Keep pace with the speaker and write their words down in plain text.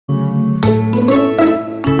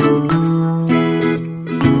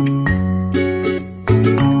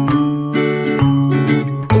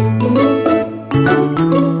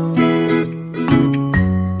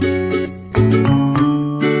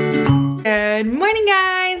Good morning,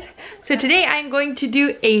 guys. So today I'm going to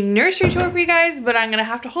do a nursery tour for you guys, but I'm gonna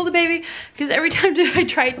have to hold the baby because every time I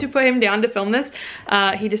try to put him down to film this,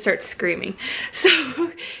 he just starts screaming.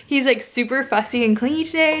 So he's like super fussy and clingy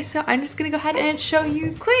today, so I'm just gonna go ahead and show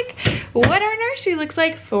you quick what our nursery looks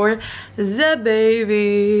like for the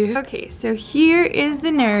baby. Okay, so here is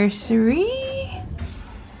the nursery.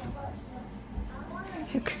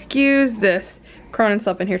 Excuse this. Cronin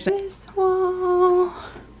slept in here today. This wall.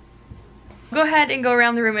 Go ahead and go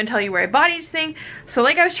around the room and tell you where I bought each thing. So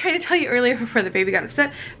like I was trying to tell you earlier before the baby got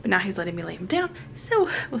upset, but now he's letting me lay him down. So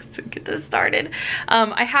let's get this started.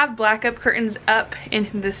 I have blackout curtains up in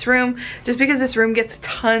this room just because this room gets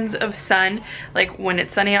tons of sun. Like when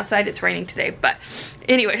it's sunny outside, it's raining today. But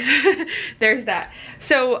anyways, there's that.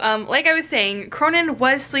 So like I was saying, Cronin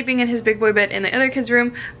was sleeping in his big boy bed in the other kid's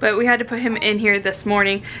room, but we had to put him in here this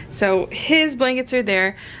morning. So his blankets are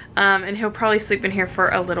there. And he'll probably sleep in here for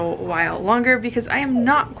a little while longer because I am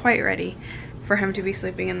not quite ready for him to be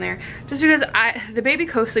sleeping in there. Just because the baby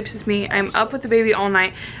co-sleeps with me. I'm up with the baby all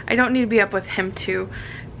night. I don't need to be up with him too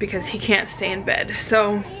because he can't stay in bed.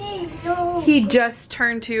 So he just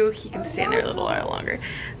turned 2. He can stay in there a little while longer.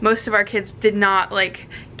 Most of our kids did not like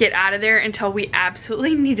get out of there until we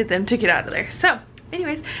absolutely needed them to get out of there. So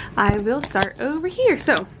anyways, I will start over here.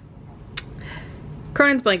 So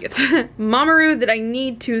Cronin's blankets. Mamaroo that I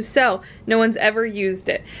need to sell. No one's ever used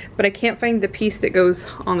it, but I can't find the piece that goes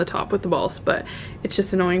on the top with the balls, but it's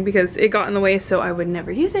just annoying because it got in the way, so I would never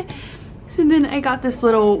use it. So then I got this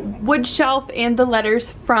little wood shelf and the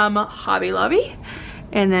letters from Hobby Lobby.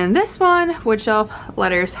 And then this one, wood shelf,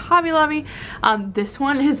 letters, Hobby Lobby. This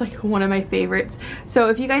one is like one of my favorites. So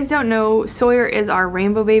if you guys don't know, Sawyer is our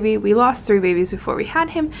rainbow baby. We lost 3 babies before we had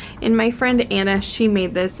him. And my friend Anna, she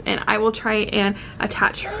made this, and I will try and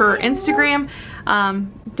attach her Instagram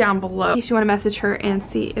down below if you want to message her and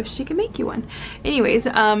see if she can make you one. Anyways,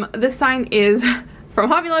 this sign is from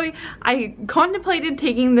Hobby Lobby. I contemplated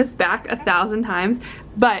taking this back 1,000 times,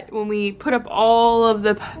 but when we put up all of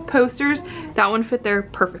the posters, that one fit there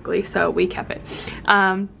perfectly, so we kept it.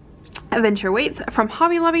 Adventure weights from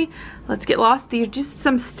Hobby Lobby. Let's get lost. These are just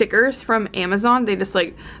some stickers from Amazon. They just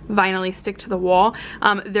like vinylly stick to the wall.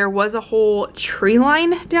 There was a whole tree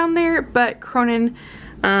line down there, but Cronin,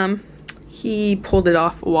 he pulled it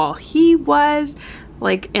off while he was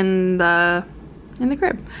like in the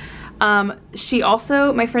crib. She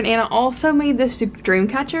also, my friend Anna also made this dream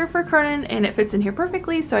catcher for Cronin, and it fits in here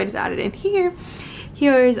perfectly, so I just added it in here.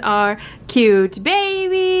 Here's our cute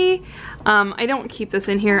baby. I don't keep this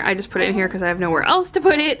in here. I just put it in here because I have nowhere else to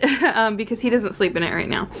put it because he doesn't sleep in it right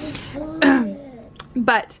now.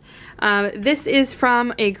 But this is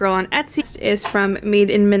from a girl on Etsy. This is from Made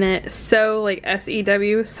in Minute Sew, like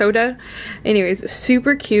S-E-W, soda. Anyways,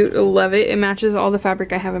 super cute. Love it. It matches all the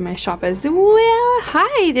fabric I have in my shop as well.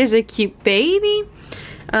 Hi, there's a cute baby.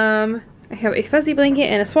 I have a fuzzy blanket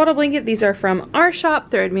and a swaddle blanket. These are from our shop,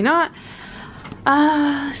 Thread Me Not.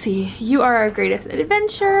 Let's see, you are our greatest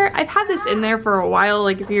adventure. I've had this in there for a while.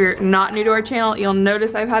 Like if you're not new to our channel, you'll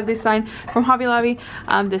notice I've had this sign from Hobby Lobby.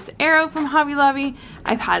 This arrow from Hobby Lobby.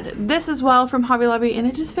 I've had this as well from Hobby Lobby, and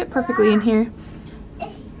it just fit perfectly in here.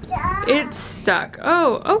 It's stuck.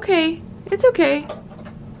 Oh, okay. It's okay.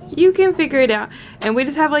 You can figure it out. And we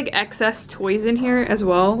just have like excess toys in here as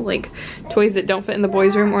well, like toys that don't fit in the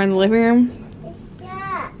boys' room or in the living room.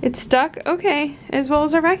 It's stuck? Okay. As well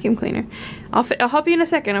as our vacuum cleaner. I'll help you in a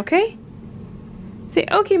second, okay? Say,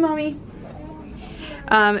 okay, mommy.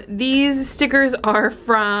 These stickers are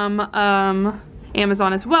from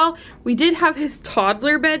Amazon as well. We did have his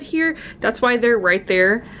toddler bed here. That's why they're right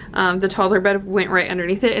there. The toddler bed went right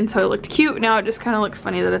underneath it, and so it looked cute. Now it just kind of looks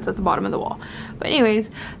funny that it's at the bottom of the wall. But anyways,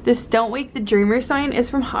 this Don't Wake the Dreamer sign is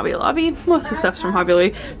from Hobby Lobby. Most of the stuff's from Hobby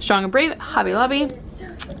Lobby. Strong and Brave, Hobby Lobby.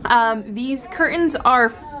 These curtains are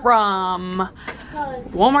from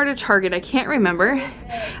Walmart or Target. I can't remember.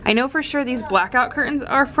 I know for sure these blackout curtains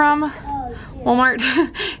are from Walmart,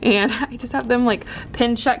 and I just have them like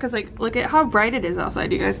pinned shut because like look at how bright it is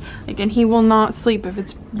outside, you guys. Like, and he will not sleep if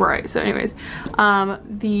it's bright. So anyways,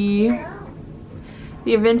 the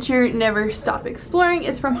Adventure Never Stop Exploring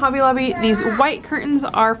is from Hobby Lobby. These white curtains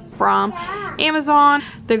are from Amazon.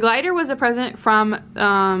 The glider was a present from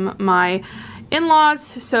my in-laws.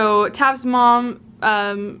 So Tav's mom,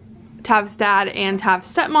 Tav's dad, and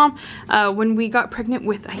Tav's stepmom, when we got pregnant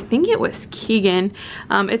with, I think it was Keegan.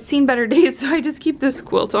 It's seen better days, so I just keep this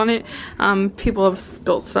quilt on it. People have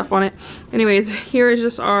spilled stuff on it. Anyways, here is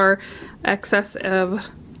just our excess of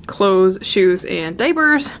clothes, shoes, and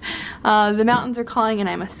diapers. The Mountains Are Calling and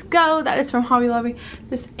I Must Go, that is from Hobby Lobby.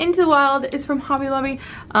 This Into the Wild is from Hobby Lobby.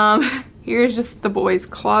 Here's just the boys'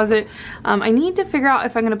 closet. I need to figure out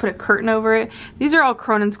if I'm gonna put a curtain over it. These are all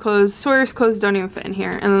Cronin's clothes. Sawyer's clothes don't even fit in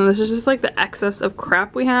here. And then this is just like the excess of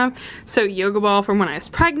crap we have. So yoga ball from when I was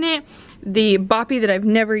pregnant, the boppy that I've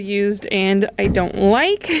never used and I don't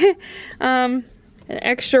like, an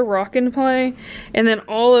extra rock and play, and then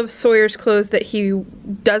all of Sawyer's clothes that he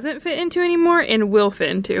doesn't fit into anymore and will fit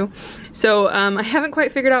into. So I haven't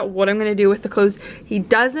quite figured out what I'm gonna do with the clothes he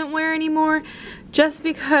doesn't wear anymore, just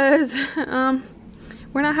because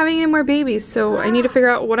we're not having any more babies. So I need to figure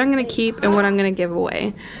out what I'm gonna keep and what I'm gonna give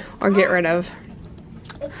away or get rid of.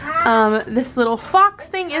 This little fox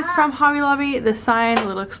thing is from Hobby Lobby. The sign,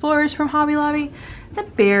 Little Explorer, is from Hobby Lobby. The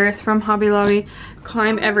bear is from Hobby Lobby.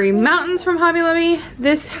 Climb Every Mountain's from Hobby Lobby.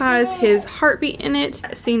 This has his heartbeat in it.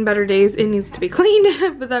 Seen better days, it needs to be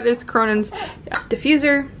cleaned, but that is Cronin's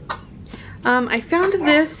diffuser. I found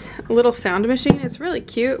this little sound machine. It's really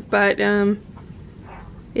cute, but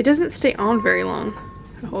it doesn't stay on very long.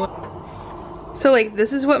 Hold on. So like,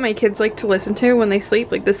 this is what my kids like to listen to when they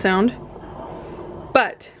sleep, like this sound.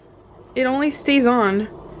 But it only stays on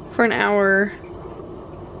for an hour.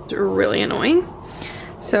 It's really annoying.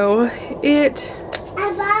 So it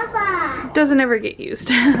doesn't ever get used.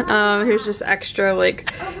 Here's just extra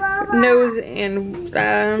like nose and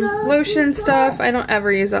lotion stuff. I don't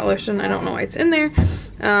ever use that lotion. I don't know why it's in there.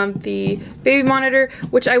 The baby monitor,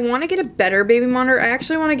 which I want to get a better baby monitor. I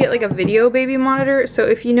actually want to get like a video baby monitor. So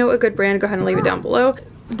if you know a good brand, go ahead and leave it down below.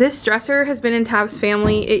 This dresser has been in Tab's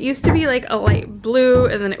family. It used to be like a light blue,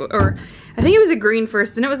 and then or I think it was a green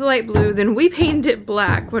first, then it was a light blue, then we painted it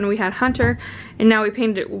black when we had Hunter, and now we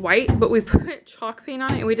painted it white, but we put chalk paint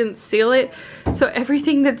on it and we didn't seal it. So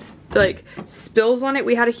everything that's like spills on it,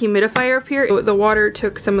 we had a humidifier up here. The water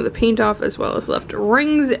took some of the paint off as well as left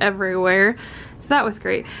rings everywhere. So that was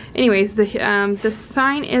great. Anyways, the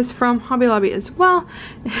sign is from Hobby Lobby as well.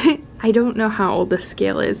 I don't know how old this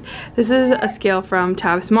scale is. This is a scale from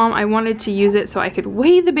Tab's mom. I wanted to use it so I could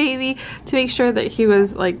weigh the baby to make sure that he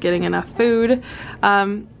was like getting enough food.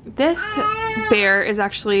 This bear is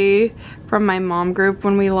actually from my mom group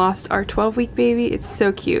when we lost our 12-week baby. It's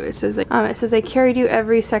so cute. It says I carried you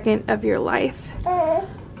every second of your life,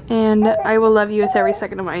 and I will love you with every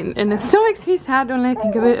second of mine. And it still makes me sad when I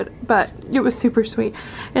think of it, but it was super sweet.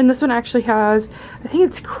 And this one actually has, I think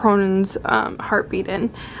it's Cronin's heartbeat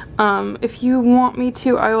in. If you want me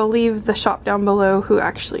to, I will leave the shop down below who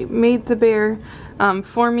actually made the bear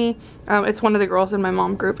for me. It's one of the girls in my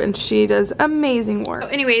mom group, and she does amazing work. So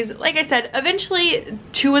anyways, like I said, eventually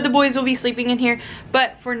 2 of the boys will be sleeping in here,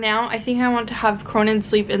 but for now I think I want to have Cronin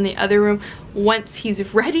sleep in the other room once he's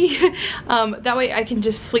ready. That way I can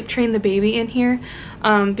just sleep train the baby in here,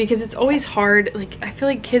 because it's always hard. Like, I feel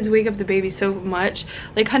like kids wake up the baby so much.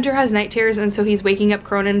 Like, Hunter has night terrors, and so he's waking up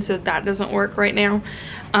Cronin, so that doesn't work right now.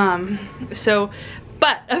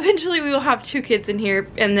 But eventually we will have 2 kids in here,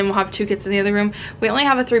 and then we'll have 2 kids in the other room. We only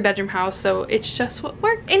have a 3-bedroom house, so it's just what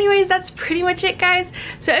works. Anyways, that's pretty much it, guys.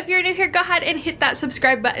 So if you're new here, go ahead and hit that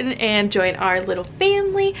subscribe button and join our little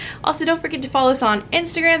family. Also, don't forget to follow us on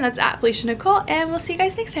Instagram. That's @Felicianicholle, and we'll see you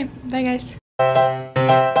guys next time. Bye, guys.